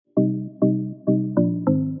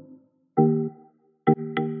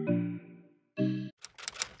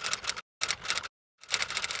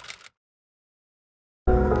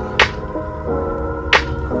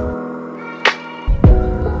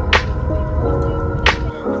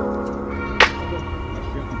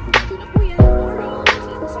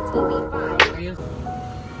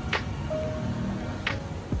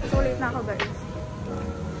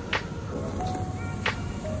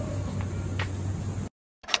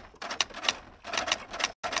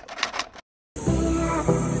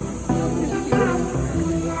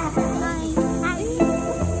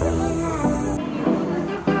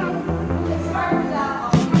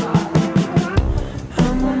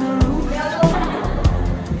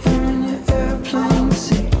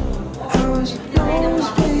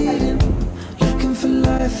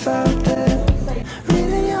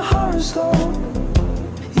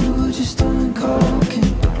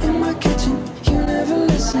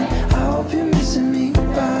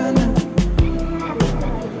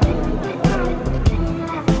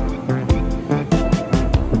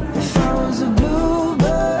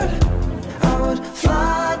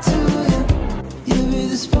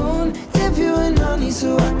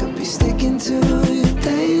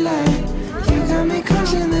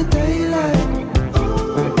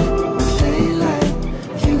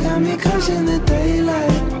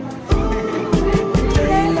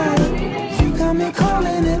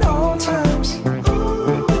calling at all times.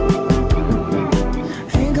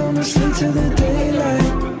 Ain't gonna sleep till the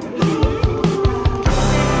daylight.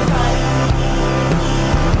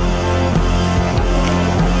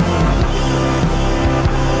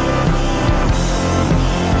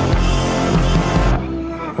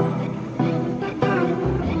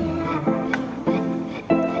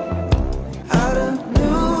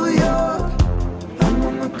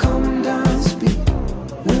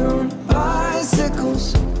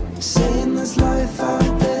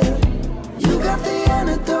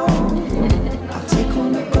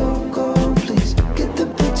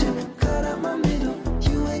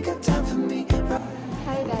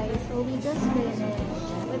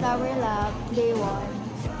 Our lab, day 1.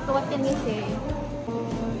 So what can we say?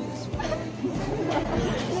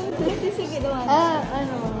 Nagsisige doon.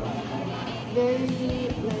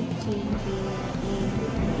 Very life-changing.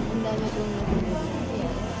 Ang dami kong natutunan.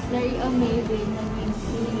 Yes. Very amazing.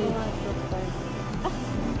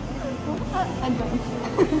 Advice.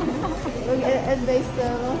 Advice sa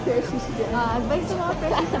mga freshies dyan. Advice sa mga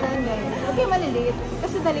freshies dyan, guys. Okay, maliliit.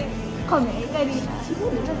 Kasi dali kami, kanina.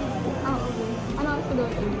 Okay. Ano ako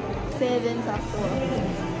doon? 7 sakto.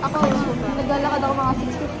 Ako, naglalakad ako mga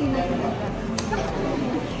 6:50 na yun.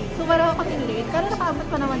 So, parang kami late. Pero nakaabot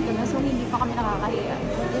pa naman kami, so hindi pa kami nakakahiya.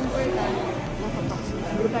 Important.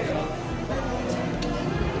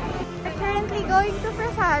 We're currently going to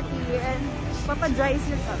Frasati and papadry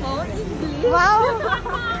sila kami. Oh, English? Wow!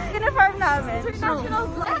 Kina-farm namin. International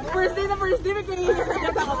vlog. First day, may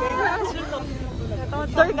kinihingat ako.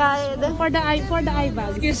 Tour guide. For the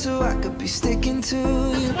𝐈𝐍𝐒𝐊. So I could be sticking to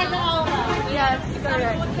you. Yes,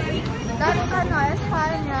 correct. That's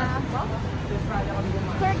Espanya.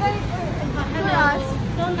 Tour guide to us.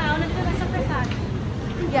 So now, nagtula sa Frasati.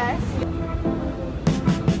 Yes.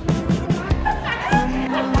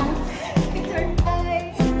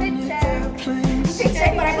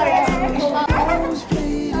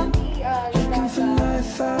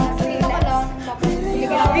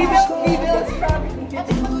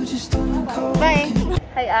 Bye.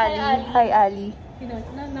 Hi, Ali. Hi, Ali.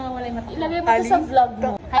 Nawawala yung mata. Ilagay mo sa vlog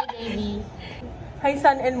mo. Hi, baby. Hi,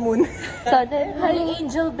 sun and moon. Hi,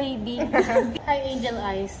 angel baby. Hi, angel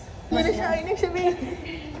eyes.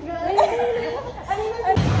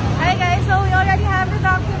 Hi guys, so we already have the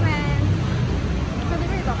documents. So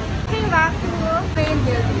we came back to main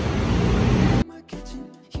building.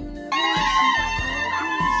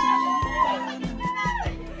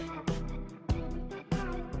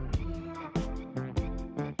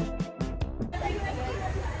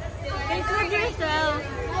 Introduce yourself.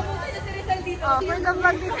 For the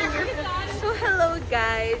vlog here. So hello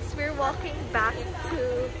guys, we're walking back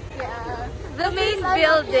to the This main is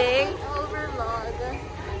building. Overload.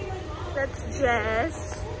 That's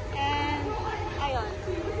Jess. And ayon.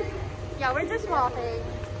 Yeah, we're just walking.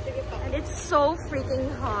 And it's so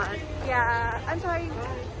freaking hot. Yeah, I'm sorry.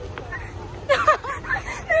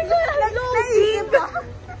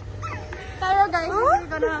 Pero guys, we're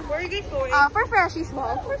gonna for freshies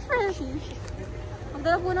mo. For freshies. Ang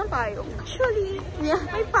ganda po ng payong. Actually,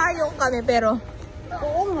 may payong kami pero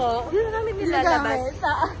Oo nga. hindi na namin nilalabas.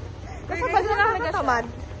 Kasi pag nakakatamad.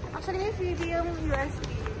 Actually, may freebie yung UST.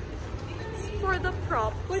 For the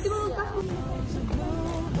props. Pwede mo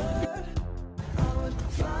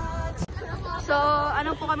So,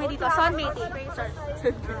 ano po kami dito? Sunbathing.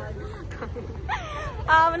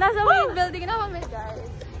 Nasa main building na kami, guys.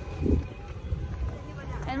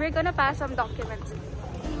 And we're gonna pass some documents.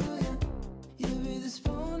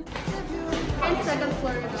 And second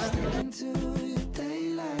floor na.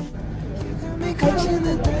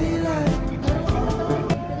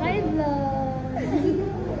 Hi, vlog!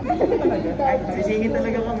 Sisingin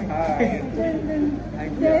talaga kami.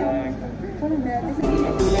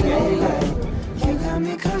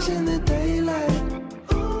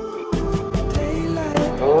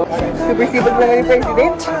 Super sipag lang ni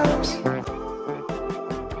President.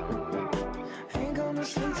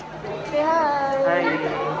 Say hi!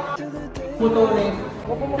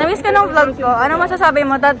 Na-miss ka ng vlog ko. Ano masasabi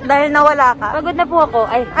mo dahil nawala ka? Pagod na po ako.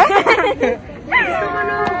 Ay.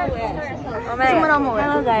 Gusto mo na umuwi.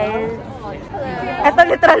 Hello guys. Ito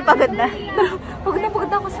literal pagod na. Pagod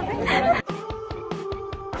na ako sa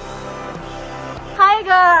Hi,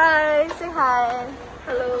 guys! Say hi!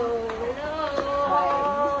 Hello.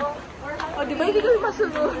 O, di ba hindi kami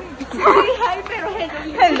masunod? Say hi pero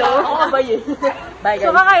hello. Oo ba yun? Bye guys.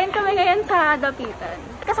 So, kakain kami ngayon sa Dapitan.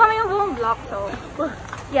 Kasama yung buong block, so,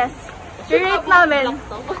 yes. I-rate namin.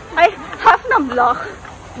 Ay, half ng block.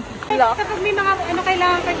 Kapag may mga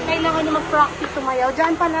kailangan na mag-practice sumayaw,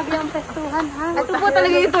 dyan palagi ang pestuhan, ha? Ito po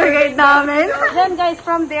talaga yung tour guide namin. Then guys,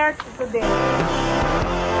 from there to there.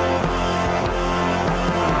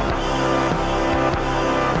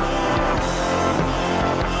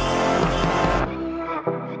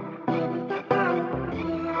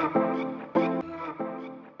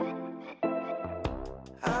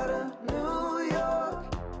 Out of New York,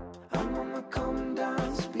 I'm on the coming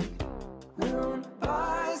down speed. We're on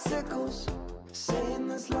bicycles, saying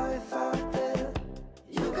there's life out there.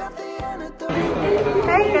 You got the antidote.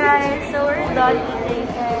 Hi guys! So we're done eating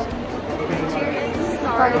and cheers to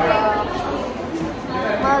Starbucks.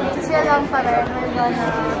 Mag-chill lang pa rin. We're gonna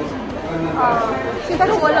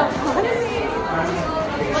siguro walang pause.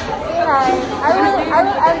 Say hi. I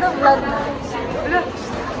will end the vlog now.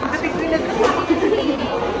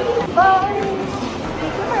 Bye!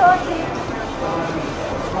 Thank you for watching.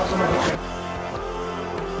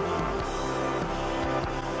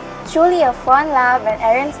 Truly a fun lab and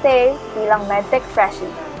errands day bilang MedTech Freshie.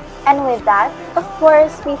 And with that, of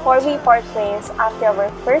course, before we part ways after our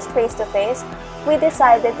first face-to-face, we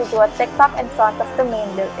decided to do a TikTok in front of the main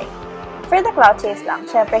building. For the cloud chase lang,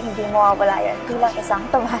 syempre hindi mawawala yun bilang isang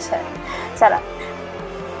tamasyan. Sarap.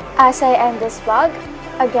 As I end this vlog,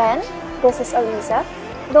 again, this is Allysa.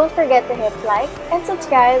 Don't forget to hit like and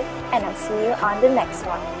subscribe, and I'll see you on the next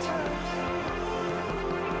one.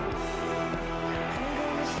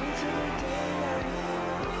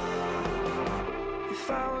 If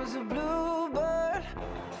I was a bluebird,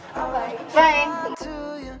 Bye!